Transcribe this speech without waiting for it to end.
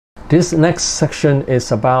This next section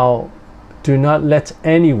is about do not let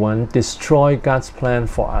anyone destroy God's plan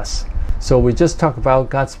for us. So we just talked about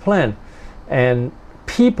God's plan, and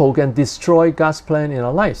people can destroy God's plan in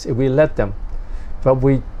our lives if we let them, but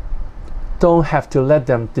we don't have to let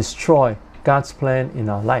them destroy God's plan in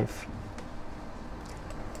our life.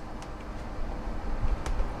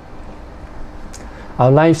 Our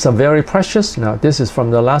lives are very precious. Now this is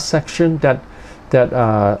from the last section, that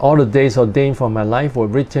all the days ordained for my life were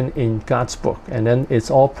written in God's book, and then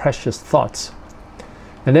it's all precious thoughts.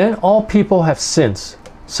 And then all people have sins,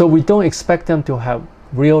 so we don't expect them to have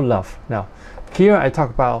real love. Now here I talk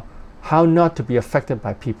about how not to be affected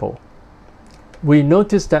by people. We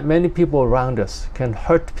notice that many people around us can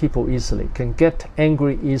hurt people easily, can get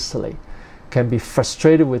angry easily, can be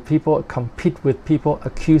frustrated with people, compete with people,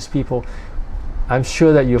 accuse people. I'm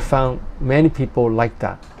sure that you found many people like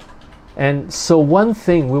that. And so one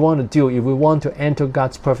thing we want to do if we want to enter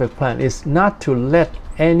God's perfect plan is not to let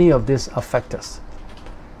any of this affect us.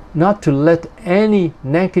 Not to let any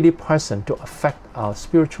negative person to affect our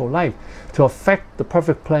spiritual life, to affect the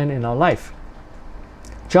perfect plan in our life.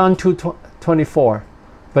 John 2:24,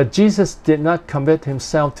 but Jesus did not commit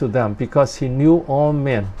himself to them because he knew all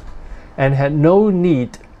men and had no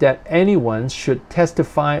need that anyone should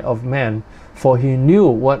testify of men, for he knew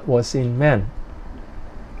what was in men.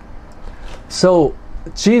 So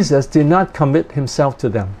Jesus did not commit himself to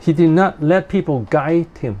them. He did not let people guide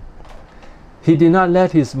him. He did not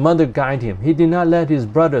let his mother guide him. He did not let his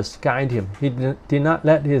brothers guide him. He did not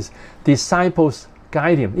let his disciples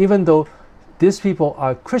guide him, even though these people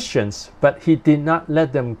are Christians, but he did not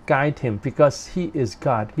let them guide him because he is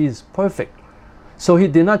God. He is perfect. So he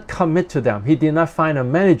did not commit to them. He did not find a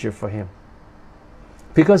manager for him.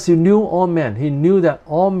 Because he knew all men. He knew that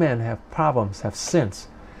all men have problems, have sins,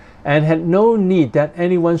 and had no need that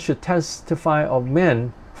anyone should testify of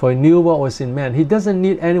men, for he knew what was in men. He doesn't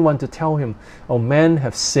need anyone to tell him, oh, men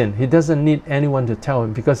have sinned. He doesn't need anyone to tell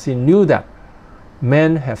him, because he knew that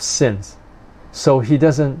men have sins. So he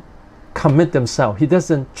doesn't commit himself. He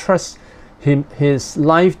doesn't trust his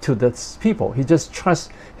life to the people. He just trusts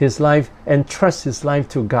his life and trusts his life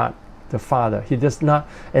to God the Father. He does not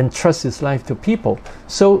entrust his life to people.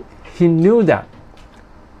 So he knew that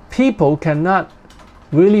people cannot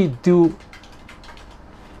really do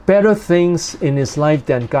better things in his life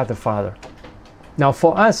than God the Father. Now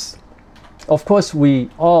for us, of course, we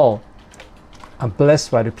all are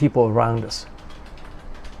blessed by the people around us.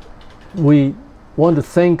 We want to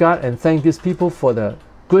thank God and thank these people for the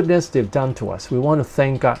goodness they've done to us. We want to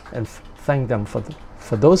thank God and thank them for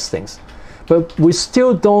those things. But we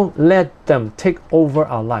still don't let them take over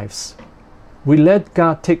our lives. We let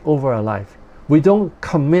God take over our life. We don't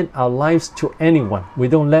commit our lives to anyone. We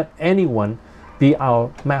don't let anyone be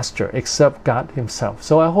our master except God himself.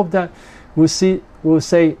 So I hope that we'll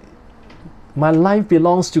say, my life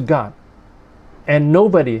belongs to God, and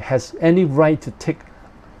nobody has any right to take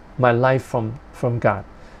my life from God.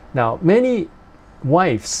 Now, many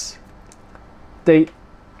wives, they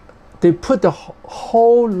put the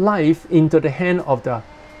whole life into the hand of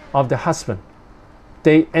the husband.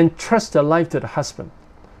 They entrust their life to the husband.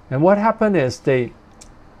 And what happened is when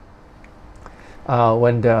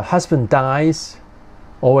the husband dies,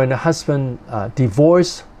 or when the husband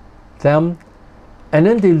divorces them, and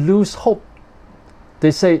then they lose hope.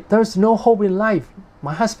 They say, there's no hope in life.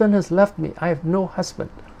 My husband has left me. I have no husband.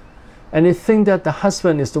 And they think that the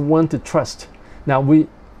husband is the one to trust. Now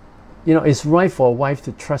it's right for a wife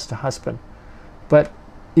to trust the husband, but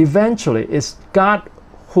eventually it's God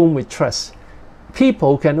whom we trust.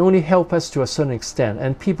 People can only help us to a certain extent,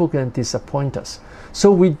 and people can disappoint us.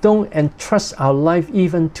 So we don't entrust our life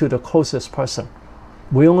even to the closest person.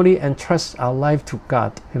 We only entrust our life to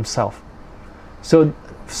God himself. So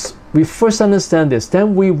we first understand this,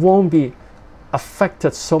 then we won't be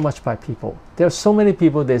affected so much by people. There are so many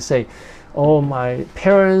people, they say, oh, my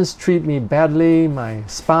parents treat me badly, my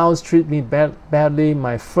spouse treat me badly,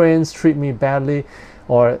 my friends treat me badly,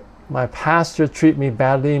 or my pastor treat me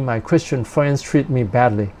badly, my Christian friends treat me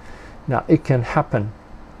badly. Now, it can happen,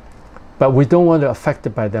 but we don't want to be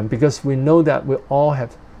affected by them, because we know that we all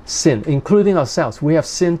have sinned, including ourselves. We have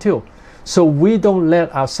sinned too. So we don't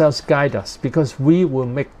let ourselves guide us, because we will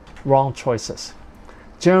make wrong choices.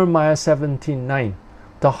 Jeremiah 17:9.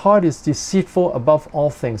 The heart is deceitful above all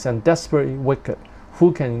things and desperately wicked.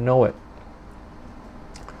 Who can know it?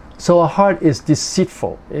 So a heart is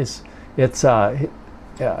deceitful. It's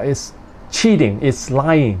cheating. It's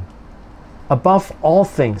lying. Above all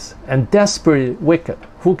things and desperately wicked.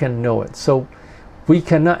 Who can know it? So we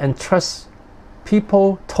cannot entrust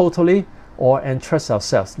people totally or entrust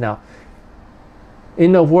ourselves. Now,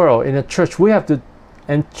 in the world, in the church, we have to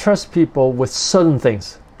entrust people with certain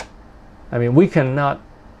things. I mean, we cannot,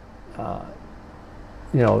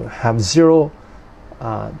 have zero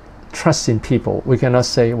trust in people. We cannot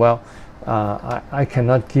say, well, I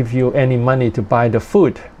cannot give you any money to buy the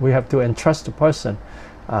food. We have to entrust the person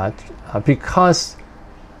because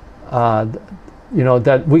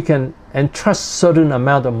that we can entrust certain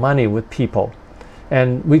amount of money with people,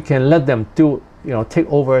 and we can let them do, take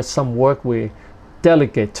over some work. We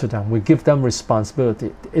delegate to them. We give them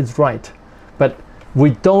responsibility. It's right, but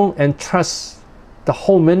we don't entrust the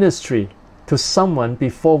whole ministry to someone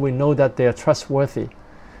before we know that they are trustworthy.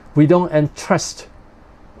 We don't entrust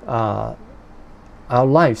our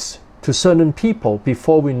lives to certain people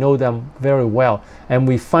before we know them very well, and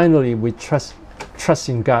we trust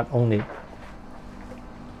in God only,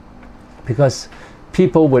 because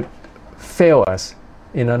people would fail us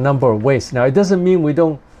in a number of ways. Now, it doesn't mean we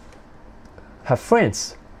don't have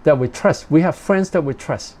friends that we trust. We have friends that we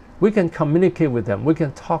trust. We can communicate with them. We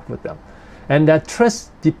can talk with them. And that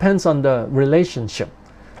trust depends on the relationship.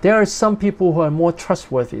 There are some people who are more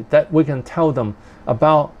trustworthy that we can tell them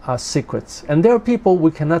about our secrets. And there are people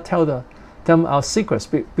we cannot tell them our secrets,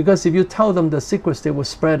 because if you tell them the secrets, they will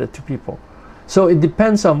spread it to people. So it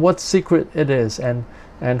depends on what secret it is and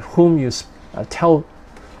whom you tell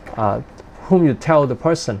the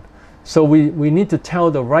person. So we need to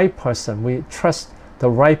tell the right person. We trust the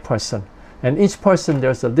right person. And each person,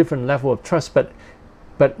 there's a different level of trust, but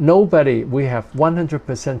nobody we have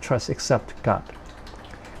 100% trust except God.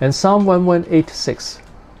 And Psalm 118:6,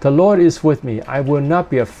 the Lord is with me, I will not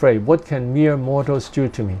be afraid. What can mere mortals do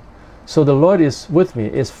to me? So the Lord is with me,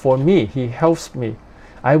 is for me, He helps me.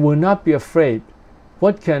 I will not be afraid.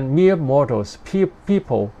 What can mere mortals,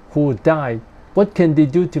 people who died, what can they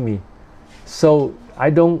do to me? So I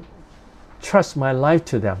don't trust my life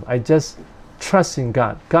to them. I just trust in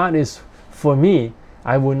God. God is for me,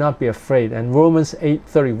 I will not be afraid. And Romans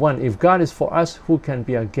 8:31, if God is for us, who can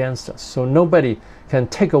be against us? So nobody can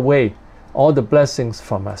take away all the blessings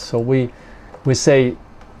from us. So we say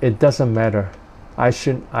it doesn't matter. I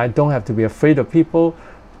don't have to be afraid of people.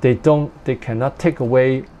 They cannot take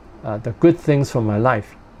away the good things from my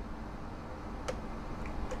life.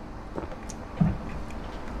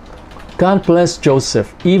 God blessed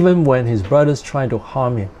Joseph even when his brothers tried to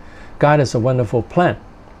harm him. God has a wonderful plan.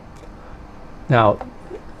 Now,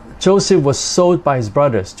 Joseph was sold by his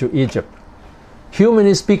brothers to Egypt.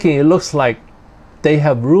 Humanly speaking, it looks like they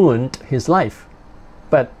have ruined his life.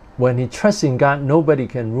 But when he trusts in God, nobody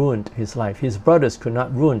can ruin his life. His brothers could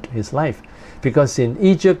not ruin his life, because in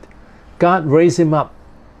Egypt, God raised him up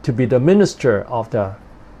to be the minister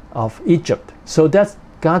of Egypt. So that's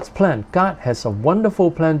God's plan. God has a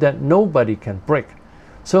wonderful plan that nobody can break.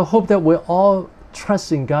 So I hope that we all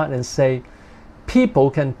trust in God and say,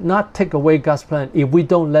 people cannot take away God's plan if we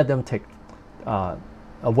don't let them take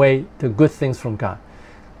away the good things from God.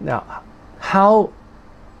 Now, how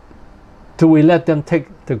do we let them take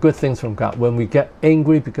the good things from God? When we get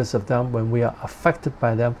angry because of them, when we are affected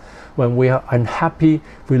by them, when we are unhappy,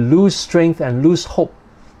 we lose strength and lose hope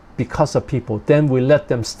because of people, then we let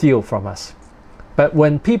them steal from us. But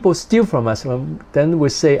when people steal from us, then we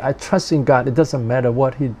say, I trust in God. It doesn't matter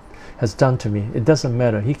what He has done to me. It doesn't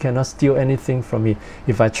matter. He cannot steal anything from me.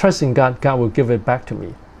 If I trust in God, God will give it back to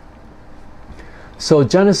me. So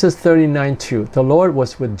Genesis 39:2, the Lord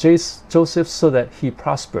was with Joseph so that he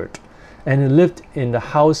prospered, and he lived in the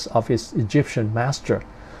house of his Egyptian master.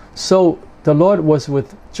 So the Lord was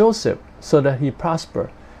with Joseph so that he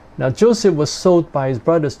prospered. Now Joseph was sold by his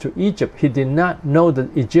brothers to Egypt. He did not know the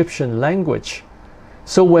Egyptian language.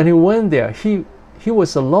 So when he went there, he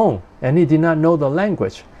was alone and he did not know the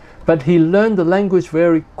language. But he learned the language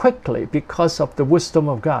very quickly because of the wisdom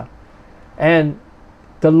of God. And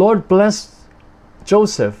the Lord blessed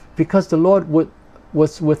Joseph because the Lord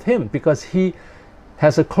was with him, because he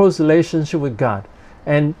has a close relationship with God.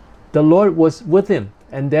 And the Lord was with him,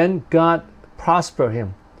 and then God prospered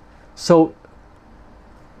him. So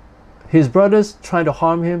his brothers try to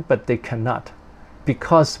harm him, but they cannot,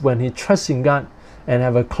 because when he trusts in God and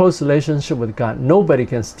have a close relationship with God, nobody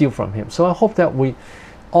can steal from him. So I hope that we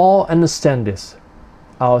all understand this.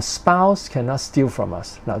 Our spouse cannot steal from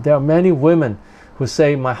us. Now, there are many women who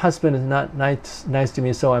say, my husband is not nice to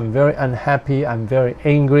me, so I'm very unhappy, I'm very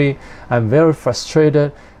angry, I'm very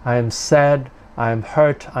frustrated, I am sad, I am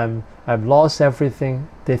hurt, I've lost everything.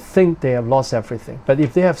 They think they have lost everything. But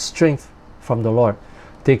if they have strength from the Lord,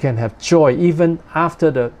 they can have joy even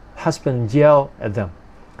after the husband yells at them.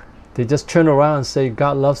 They just turn around and say,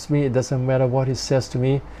 God loves me, it doesn't matter what He says to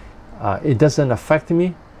me, it doesn't affect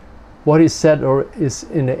me. what is said or is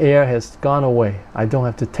in the air has gone away. I don't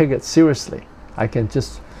have to take it seriously. I can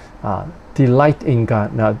just delight in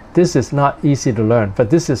God. Now, this is not easy to learn, but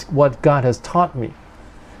this is what God has taught me.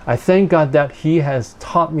 I thank God that He has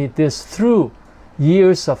taught me this through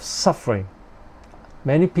years of suffering.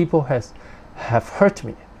 Many people have hurt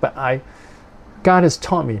me, but God has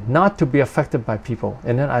taught me not to be affected by people.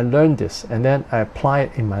 And then I learned this, and then I apply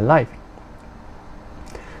it in my life.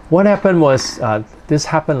 What happened was, this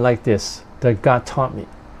happened like this, that God taught me.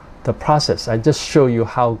 The process, I just show you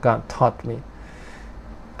how God taught me.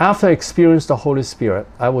 After I experienced the Holy Spirit,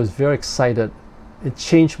 I was very excited. It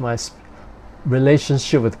changed my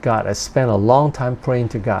relationship with God. I spent a long time praying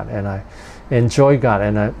to God, and I enjoy God.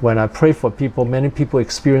 And when I pray for people, many people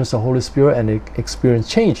experience the Holy Spirit and they experience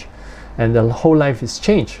change. And the whole life is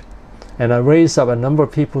changed. And I raised up a number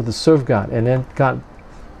of people to serve God. And then God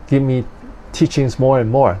gave me teachings more and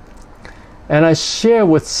more. And I share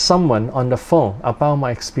with someone on the phone about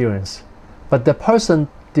my experience. But the person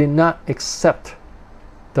did not accept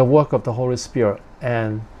the work of the Holy Spirit.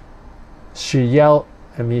 And she yelled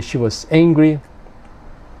at me. She was angry.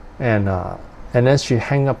 And then she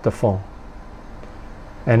hung up the phone.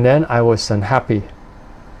 And then I was unhappy.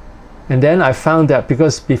 And then I found that,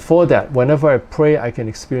 because before that, whenever I pray, I can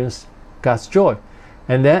experience God's joy.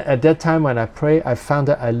 And then at that time when I pray, I found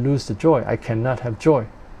that I lose the joy. I cannot have joy.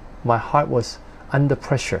 My heart was under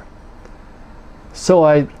pressure. So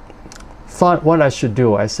I thought what I should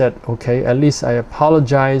do. I said, okay, at least I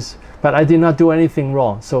apologize, but I did not do anything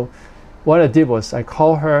wrong. So what I did was I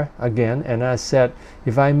called her again and I said,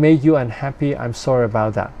 if I made you unhappy, I'm sorry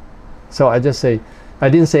about that. So I didn't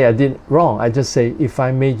say I did wrong. I just say, if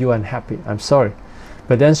I made you unhappy, I'm sorry.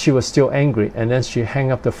 But then she was still angry, and then she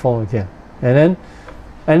hung up the phone again. And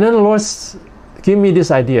then the Lord gave me this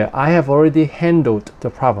idea. I have already handled the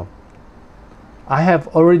problem. I have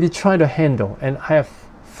already tried to handle, and I have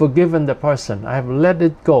forgiven the person. I have let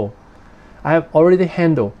it go. I have already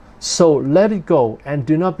handled. So let it go and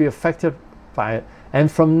do not be affected by it.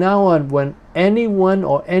 And from now on, when anyone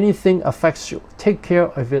or anything affects you, take care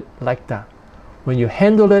of it like that. When you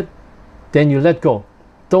handle it, then you let go.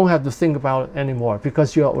 Don't have to think about it anymore,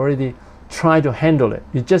 because you are already trying to handle it.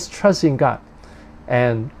 You just trust in God,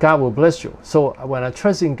 and God will bless you. So when I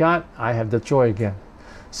trust in God, I have the joy again.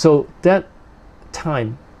 So that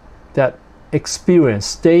time, that experience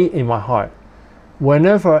stay in my heart.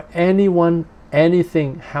 Whenever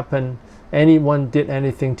anything happened, anyone did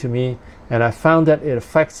anything to me, and I found that it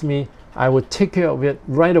affects me, I would take care of it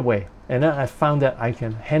right away. And then I found that I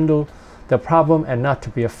can handle the problem and not to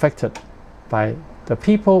be affected by the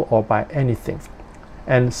people or by anything.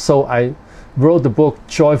 And so I wrote the book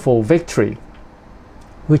Joyful Victory,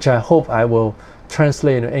 which I hope I will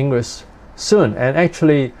translate into English soon. And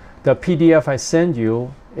actually the PDF I send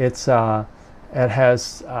you, it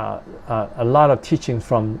has a lot of teaching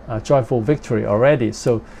from Joyful Victory already,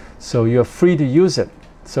 so you're free to use it.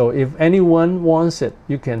 So if anyone wants it,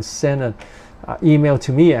 you can send an email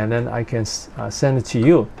to me, and then I can send it to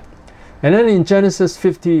you. And then in Genesis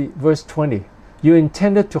 50 verse 20, you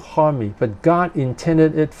intended to harm me, but God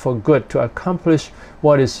intended it for good, to accomplish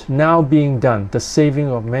what is now being done, the saving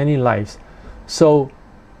of many lives. So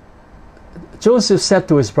Joseph said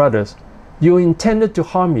to his brothers, you intended to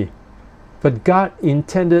harm me, but God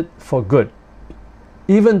intended for good.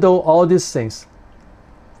 Even though all these things,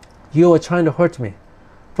 you were trying to hurt me,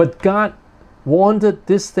 but God wanted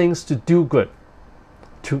these things to do good,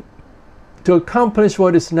 to accomplish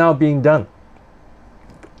what is now being done,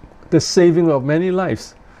 the saving of many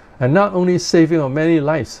lives. And not only saving of many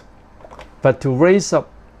lives, but to raise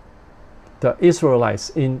up the Israelites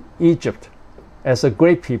in Egypt as a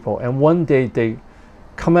great people. And one day they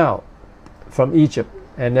come out from Egypt,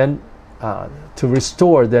 and then to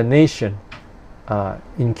restore their nation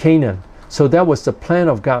in Canaan. So that was the plan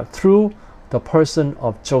of God through the person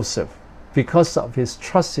of Joseph, because of his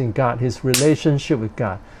trust in God, his relationship with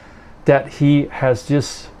God, that he has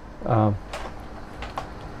just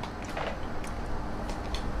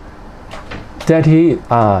that he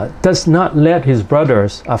does not let his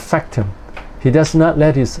brothers affect him. He does not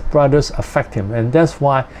let his brothers affect him, and that's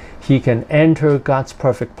why he can enter God's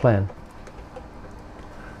perfect plan.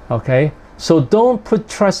 Okay, so don't put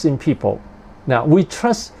trust in people. Now we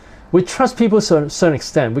trust people to a certain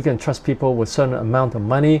extent. We can trust people with a certain amount of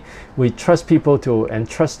money. We trust people to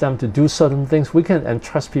entrust them to do certain things. We can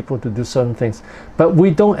entrust people to do certain things, but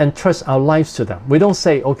we don't entrust our lives to them. We don't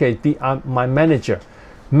say, okay, be my manager,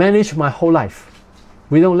 manage my whole life.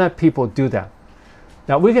 We don't let people do that.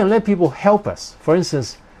 Now we can let people help us. For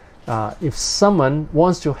instance, if someone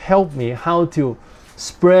wants to help me how to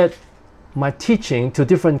spread my teaching to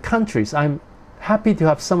different countries. I'm happy to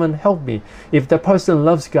have someone help me. If the person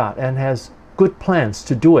loves God and has good plans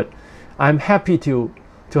to do it, I'm happy to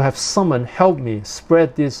have someone help me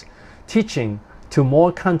spread this teaching to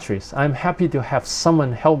more countries. I'm happy to have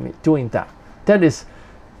someone help me doing that. That is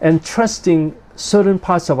entrusting certain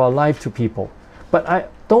parts of our life to people. But I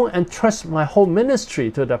don't entrust my whole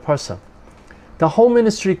ministry to that person. The whole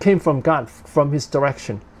ministry came from God, from His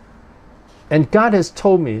direction. And God has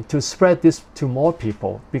told me to spread this to more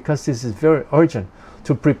people because this is very urgent,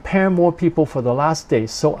 to prepare more people for the last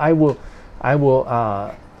days. So I will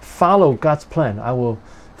follow God's plan. I will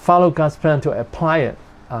follow God's plan to apply it,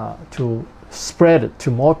 to spread it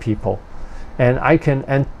to more people. And I can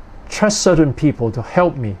entrust certain people to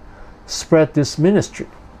help me spread this ministry.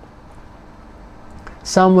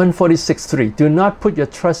 Psalm 146:3. Do not put your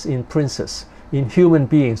trust in princes, in human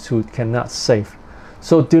beings who cannot save.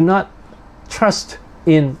 So do not trust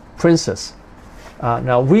in princes.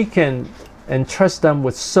 Now we can entrust them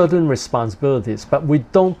with certain responsibilities, but we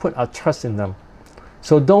don't put our trust in them.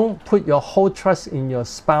 So don't put your whole trust in your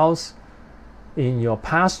spouse, in your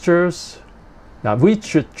pastors. Now we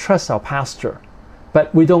should trust our pastor,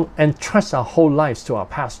 but we don't entrust our whole lives to our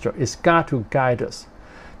pastor. It's God who guides us.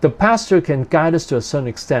 The pastor can guide us to a certain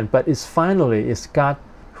extent, but finally it's God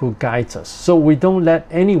who guides us. So we don't let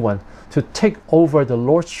anyone to take over the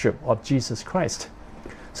lordship of Jesus Christ.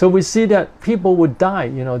 So we see that people would die.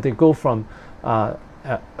 They go from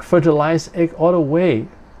fertilized egg all the way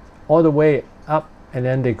up, and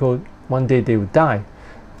then one day they will die.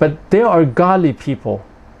 But there are godly people,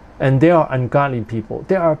 and there are ungodly people.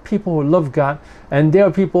 There are people who love God, and there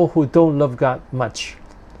are people who don't love God much.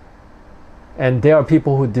 And there are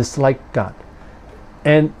people who dislike God.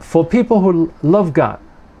 And for people who love God,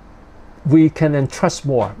 we can entrust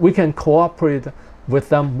more. We can cooperate with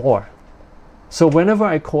them more. So whenever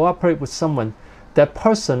I cooperate with someone, that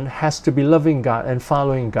person has to be loving God and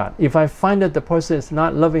following God. If I find that the person is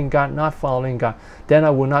not loving God, not following God, then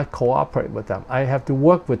I will not cooperate with them. I have to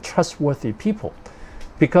work with trustworthy people.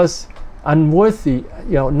 Because unworthy,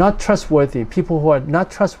 not trustworthy, people who are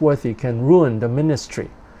not trustworthy can ruin the ministry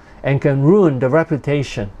and can ruin the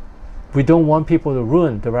reputation. We don't want people to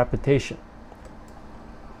ruin the reputation.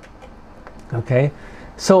 Okay,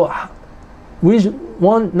 so we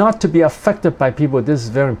want not to be affected by people. This is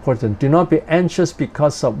very important. Do not be anxious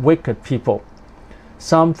because of wicked people.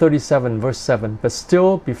 Psalm 37 verse 7. But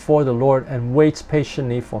still before the Lord and wait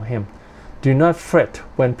patiently for Him. Do not fret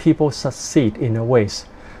when people succeed in their ways,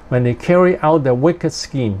 when they carry out their wicked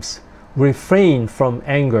schemes. Refrain from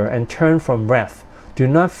anger and turn from wrath. Do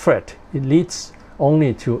not fret. It leads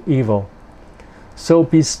only to evil. So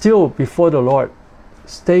be still before the Lord.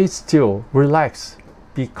 Stay still, relax,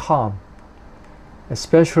 be calm.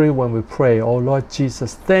 Especially when we pray, oh Lord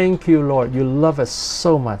Jesus, thank you, Lord. You love us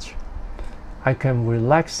so much. I can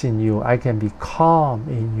relax in you. I can be calm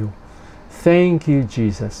in you. Thank you,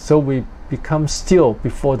 Jesus. So we become still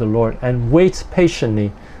before the Lord and wait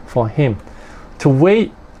patiently for Him. To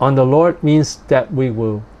wait on the Lord means that we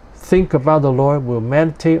will think about the Lord, we'll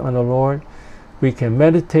meditate on the Lord. We can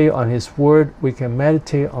meditate on His Word. We can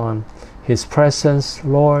meditate on His presence.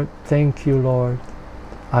 Lord, thank you, Lord.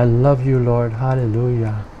 I love you, Lord.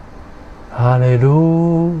 Hallelujah.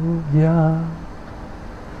 Hallelujah.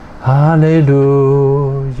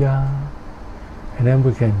 Hallelujah. And then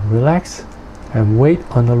we can relax and wait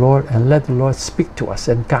on the Lord and let the Lord speak to us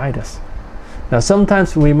and guide us. Now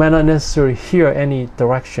sometimes we might not necessarily hear any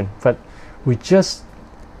direction, but we just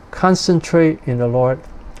concentrate in the Lord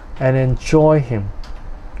and enjoy Him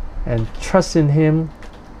and trust in Him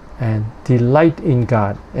and delight in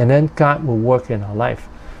God, and then God will work in our life.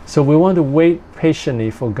 So we want to wait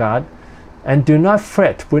patiently for God, and do not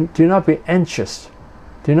fret, do not be anxious,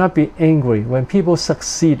 do not be angry when people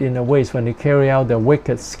succeed in their ways, when they carry out their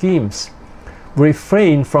wicked schemes.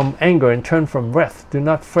 Refrain from anger and turn from wrath. Do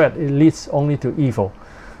not fret, it leads only to evil.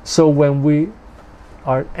 So when we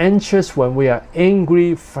are anxious, when we are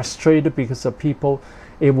angry, frustrated because of people,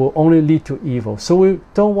 it will only lead to evil. So we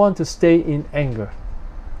don't want to stay in anger.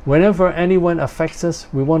 Whenever anyone affects us,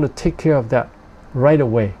 we want to take care of that right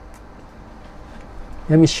away.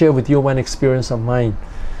 Let me share with you one experience of mine.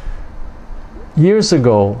 Years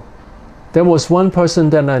ago, there was one person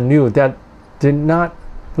that I knew that did not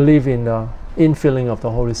believe in the infilling of the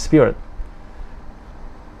Holy Spirit.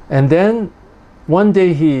 And then one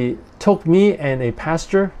day he took me and a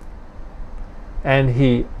pastor, and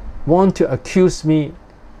he wanted to accuse me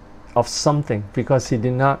of something because he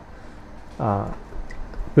did not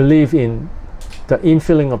believe in the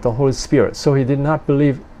infilling of the Holy Spirit. So he did not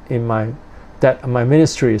believe in my that my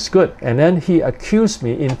ministry is good. And then he accused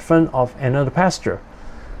me in front of another pastor.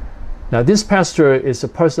 Now this pastor is a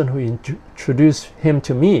person who introduced him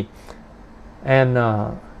to me.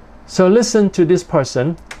 And so listen to this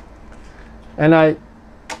person, and I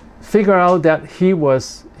figure out that he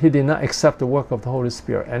did not accept the work of the Holy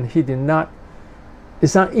Spirit, and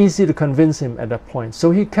it's not easy to convince him at that point.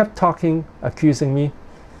 So he kept talking, accusing me,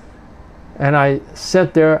 and I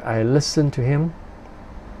sat there, I listened to him,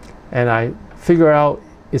 and I figure out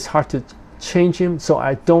it's hard to change him, so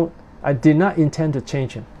I did not intend to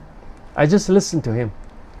change him. I just listened to him,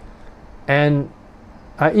 and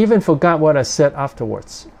I even forgot what I said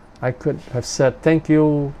afterwards. I could have said, "Thank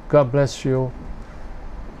you, God bless you."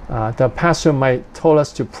 The pastor might told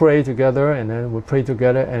us to pray together, and then we prayed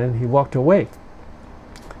together, and then he walked away.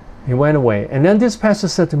 He went away. And then this pastor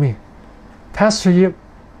said to me, "Pastor,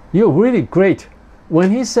 you're really great.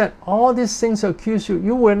 When he said all these things to accuse you,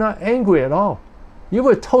 you were not angry at all. You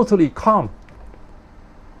were totally calm."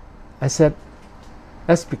 I said,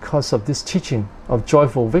 "That's because of this teaching of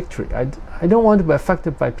joyful victory. I don't want to be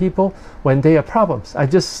affected by people when they have problems. I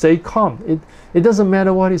just stay calm. It doesn't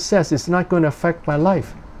matter what he says. It's not going to affect my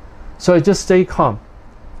life. So I just stay calm."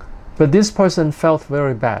 But this person felt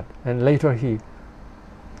very bad. And later he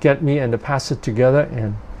get me and the pastor together,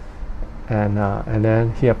 and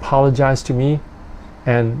then he apologized to me.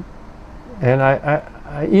 And I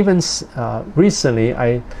even recently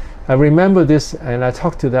I remember this, and I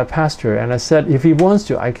talked to that pastor, and I said, if he wants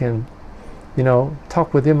to, I can,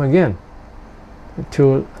 talk with him again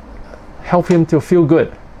to help him to feel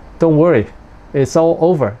good. Don't worry, it's all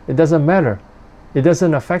over. It doesn't matter. It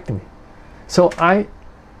doesn't affect me. So I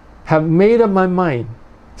have made up my mind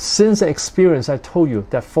since the experience I told you,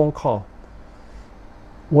 that phone call.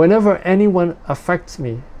 Whenever anyone affects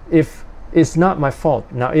me, if it's not my fault,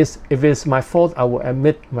 now if it's my fault, I will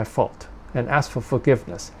admit my fault and ask for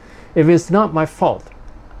forgiveness. If it's not my fault,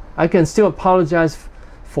 I can still apologize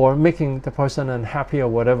for making the person unhappy or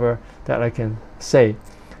whatever that I can say.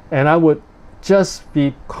 And I would just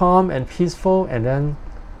be calm and peaceful, and then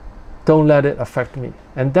don't let it affect me.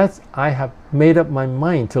 And I have made up my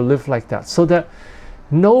mind to live like that, so that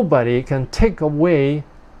nobody can take away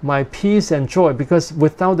my peace and joy, because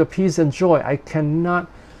without the peace and joy, I cannot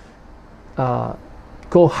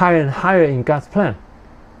go higher and higher in God's plan.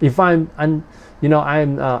 If I'm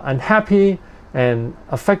unhappy and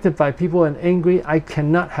affected by people and angry, I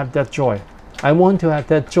cannot have that joy. I want to have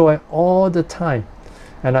that joy all the time,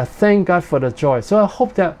 and I thank God for the joy. So I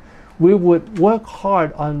hope that we would work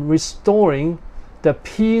hard on restoring the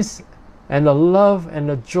peace and the love and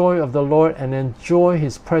the joy of the Lord, and enjoy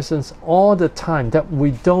His presence all the time, that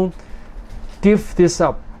we don't give this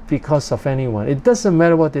up because of anyone. It doesn't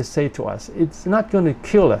matter what they say to us. It's not going to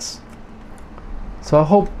kill us. So I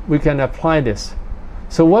hope we can apply this.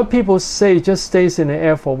 So what people say just stays in the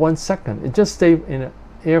air for 1 second. It just stays in the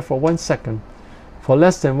air for 1 second, for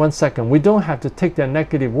less than 1 second. We don't have to take their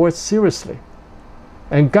negative words seriously.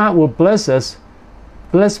 And God will bless us,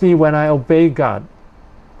 bless me when I obey God.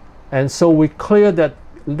 And so we clear that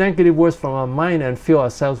negative words from our mind and fill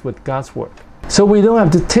ourselves with God's word. So we don't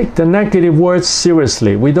have to take the negative words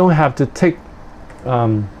seriously. We don't have to take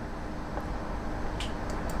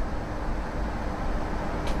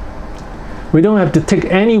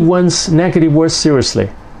anyone's negative words seriously.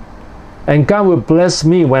 And God will bless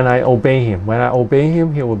me when I obey Him. When I obey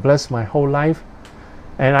Him, He will bless my whole life.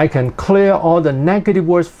 And I can clear all the negative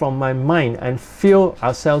words from my mind and fill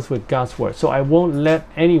ourselves with God's word. So I won't let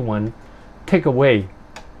anyone take away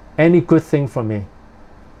any good thing from me.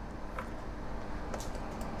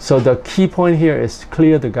 So the key point here is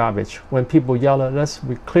clear the garbage. When people yell at us,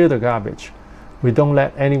 we clear the garbage. We don't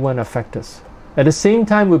let anyone affect us. At the same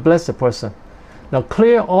time, we bless the person. Now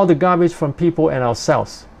clear all the garbage from people and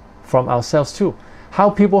ourselves, from ourselves too. How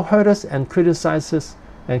people hurt us and criticize us,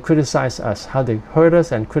 how they hurt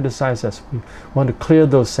us and criticize us. We want to clear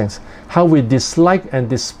those things. How we dislike and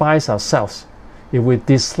despise ourselves. If we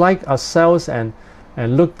dislike ourselves and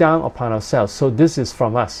look down upon ourselves, so this is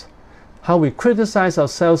from us. How we criticize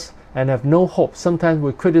ourselves and have no hope. Sometimes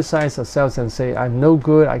we criticize ourselves and say, I'm no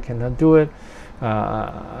good, I cannot do it,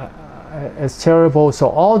 it's terrible. So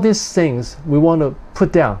all these things we want to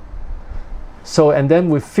put down. So, and then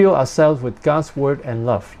we fill ourselves with God's word and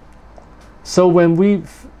love. So when we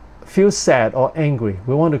feel sad or angry,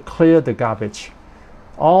 we want to clear the garbage.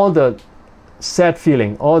 All the sad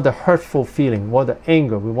feeling, all the hurtful feeling, all the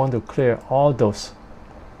anger, we want to clear all those.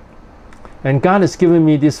 And God has given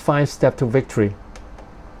me this 5 steps to victory.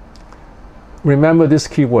 remember these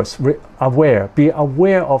keywords, aware. Be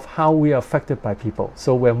aware of how we are affected by people.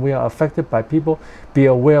 So when we are affected by people, be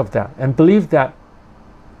aware of that. And believe that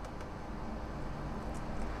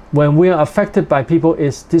when we are affected by people,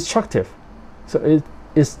 it's destructive. So it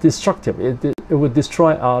is destructive. It will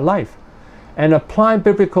destroy our life. And apply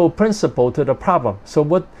biblical principle to the problem. So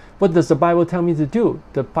what does the Bible tell me to do?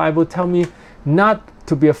 The Bible tells me not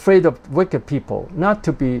to be afraid of wicked people, not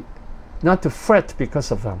to fret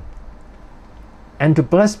because of them, and to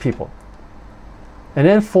bless people. And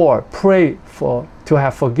then 4, pray to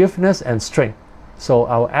have forgiveness and strength. So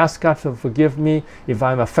I'll ask God to forgive me if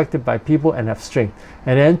I'm affected by people and have strength.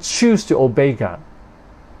 And then choose to obey God.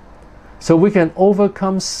 So we can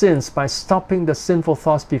overcome sins by stopping the sinful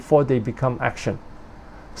thoughts before they become action.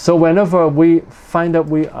 So whenever we find that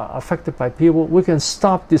we are affected by people, we can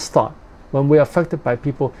stop this thought. When we are affected by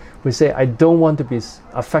people, we say, I don't want to be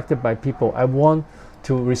affected by people. I want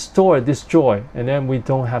to restore this joy. And then we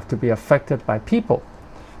don't have to be affected by people.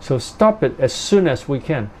 So stop it as soon as we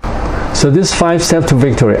can. So this 5 steps to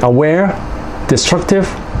victory: aware, destructive,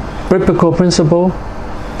 biblical principle,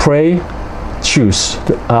 pray, choose,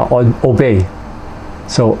 or obey.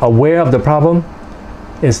 So aware of the problem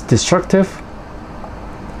is destructive.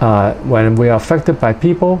 When we are affected by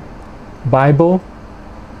people, Bible,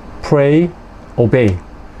 pray, obey.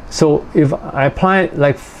 So if I apply,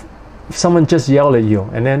 like if someone just yelled at you,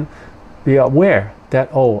 and then be aware that,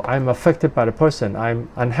 oh, I'm affected by the person, I'm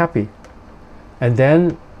unhappy. And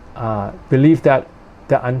then believe that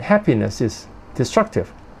the unhappiness is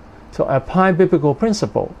destructive. So apply biblical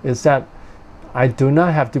principle is that I do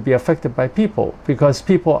not have to be affected by people because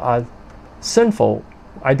people are sinful.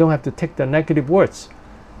 I don't have to take the negative words.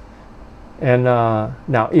 And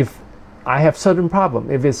now if I have certain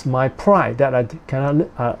problem, if it's my pride that I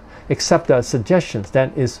cannot accept the suggestions,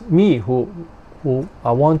 then it's me who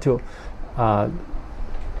I want to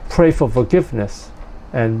pray for forgiveness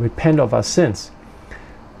and repent of our sins.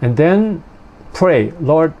 And then pray,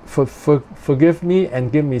 Lord, forgive me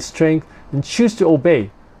and give me strength, and choose to obey.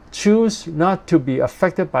 Choose not to be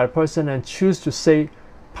affected by a person and choose to say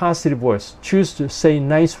positive words. Choose to say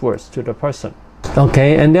nice words to the person.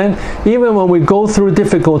 Okay, and then even when we go through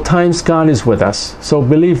difficult times, God is with us. So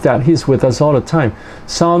believe that He's with us all the time.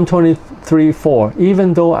 Psalm 23:4,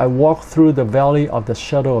 even though I walk through the valley of the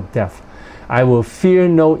shadow of death, I will fear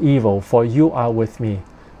no evil, for you are with me.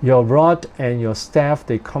 Your rod and your staff,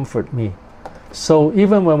 they comfort me. So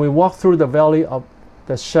even when we walk through the valley of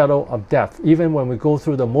the shadow of death, even when we go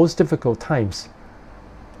through the most difficult times,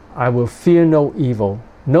 I will fear no evil.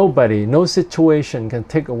 Nobody, no situation can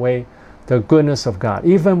take away the goodness of God.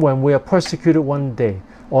 Even when we are persecuted one day,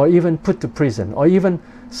 or even put to prison, or even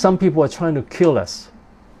some people are trying to kill us,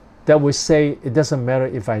 that we say, it doesn't matter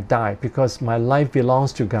if I die, because my life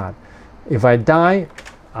belongs to God. If I die,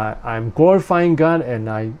 I'm glorifying God, and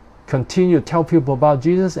I continue to tell people about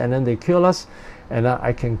Jesus, and then they kill us, and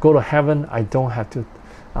I can go to heaven. I don't have to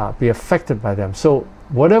be affected by them. So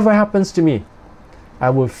whatever happens to me, I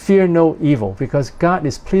will fear no evil, because God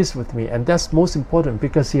is pleased with me. And that's most important,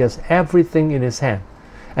 because He has everything in His hand.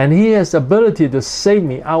 And He has the ability to save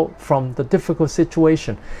me out from the difficult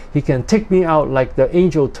situation. He can take me out like the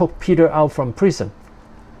angel took Peter out from prison.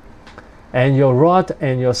 And your rod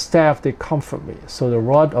and your staff, they comfort me. So the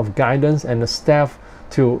rod of guidance and the staff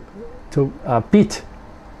to beat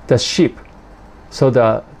the sheep. So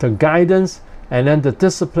the guidance and then the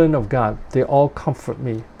discipline of God, they all comfort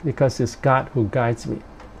me, because it's God who guides me.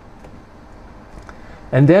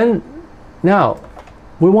 And then now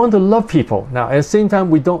we want to love people. Now at the same time,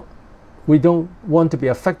 we don't want to be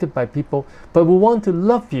affected by people, but we want to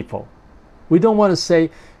love people. We don't want to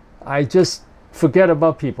say, I just forget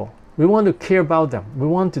about people. We want to care about them. We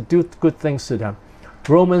want to do good things to them.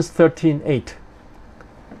 Romans 13:8.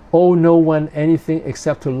 Owe no one anything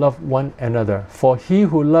except to love one another. For he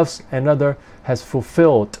who loves another has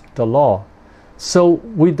fulfilled the law. So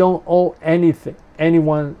we don't owe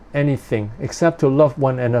anyone anything except to love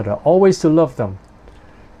one another. Always to love them.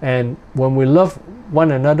 And when we love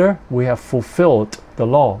one another, we have fulfilled the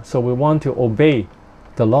law. So we want to obey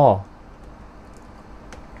the law.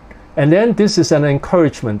 And then this is an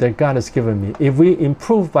encouragement that God has given me. If we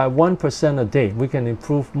improve by 1% a day, we can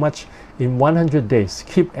improve much in 100 days.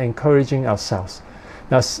 Keep encouraging ourselves.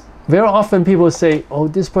 Now, very often people say, oh,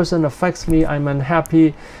 this person affects me, I'm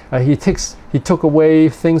unhappy, he took away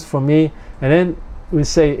things from me. And then we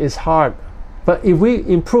say it's hard. But if we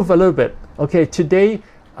improve a little bit, okay, today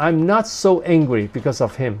I'm not so angry because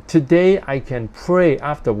of him. Today I can pray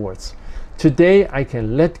afterwards. Today I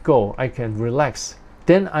can let go, I can relax.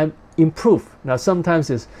 Then improve. Now sometimes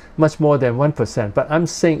it's much more than 1%, but I'm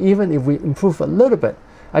saying even if we improve a little bit,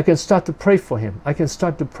 I can start to pray for him. I can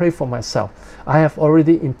start to pray for myself. I have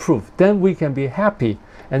already improved. Then we can be happy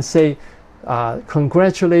and say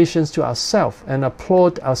congratulations to ourselves and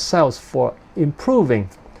applaud ourselves for improving.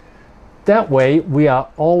 That way we are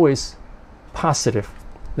always positive.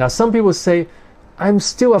 Now some people say, I'm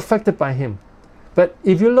still affected by him. But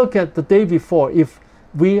if you look at the day before, if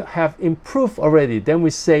we have improved already, then we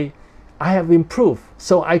say, I have improved.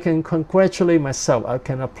 So I can congratulate myself. I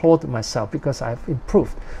can applaud myself because I have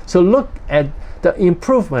improved. So look at the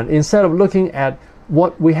improvement instead of looking at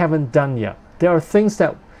what we haven't done yet. There are things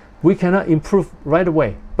that we cannot improve right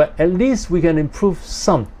away, but at least we can improve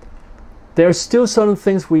some. There are still certain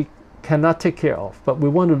things we cannot take care of, but we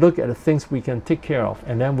want to look at the things we can take care of,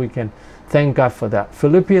 and then we can thank God for that.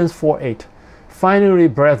 Philippians 4:8. Finally,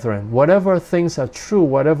 brethren, whatever things are true,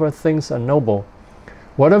 whatever things are noble,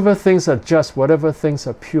 whatever things are just, whatever things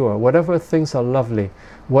are pure, whatever things are lovely,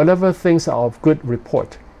 whatever things are of good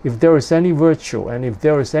report, if there is any virtue and if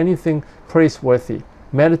there is anything praiseworthy,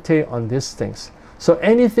 meditate on these things. So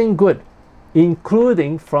anything good,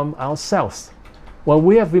 including from ourselves. When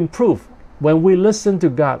we have improved, when we listen to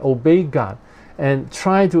God, obey God, and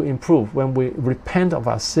try to improve, when we repent of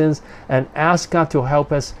our sins and ask God to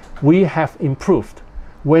help us, we have improved.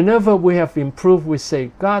 Whenever we have improved, we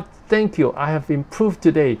say, God, thank you, I have improved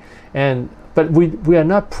today. But we are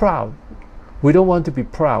not proud. We don't want to be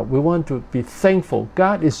proud. We want to be thankful.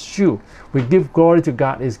 God is you. We give glory to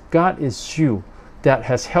God. God is you that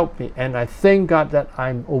has helped me. And I thank God that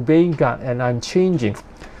I'm obeying God and I'm changing.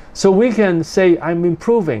 So we can say, I'm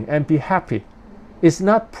improving and be happy. It's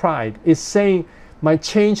not pride. It's saying my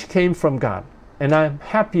change came from God. And I'm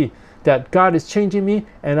happy that God is changing me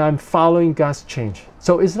and I'm following God's change.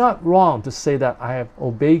 So it's not wrong to say that I have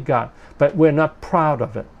obeyed God, but we're not proud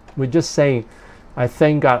of it. We're just saying, I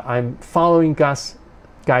thank God I'm following God's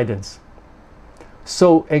guidance.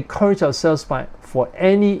 So encourage ourselves for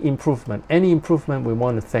any improvement. Any improvement, we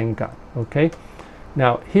want to thank God. Okay?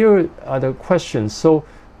 Now, here are the questions. So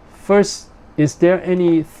first, is there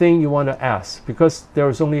anything you want to ask? Because there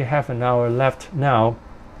is only half an hour left now.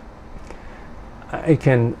 I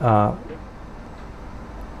can,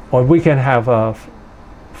 or we can have a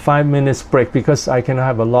 5 minutes break because I can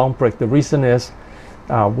have a long break. The reason is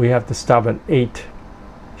we have to stop at 8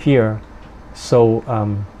 here. So,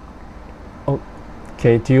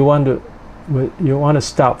 okay, do you want to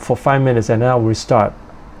stop for 5 minutes and then I'll restart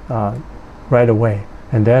right away,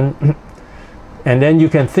 and then you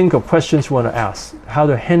can think of questions you want to ask. How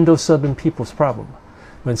to handle certain people's problem.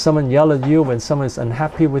 When someone yells at you, when someone is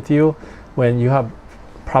unhappy with you, when you have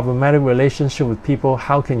problematic relationship with people,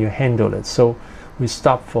 how can you handle it? So we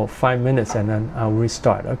stop for 5 minutes and then I'll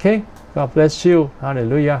restart. Okay? God bless you.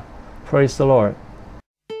 Hallelujah. Praise the Lord.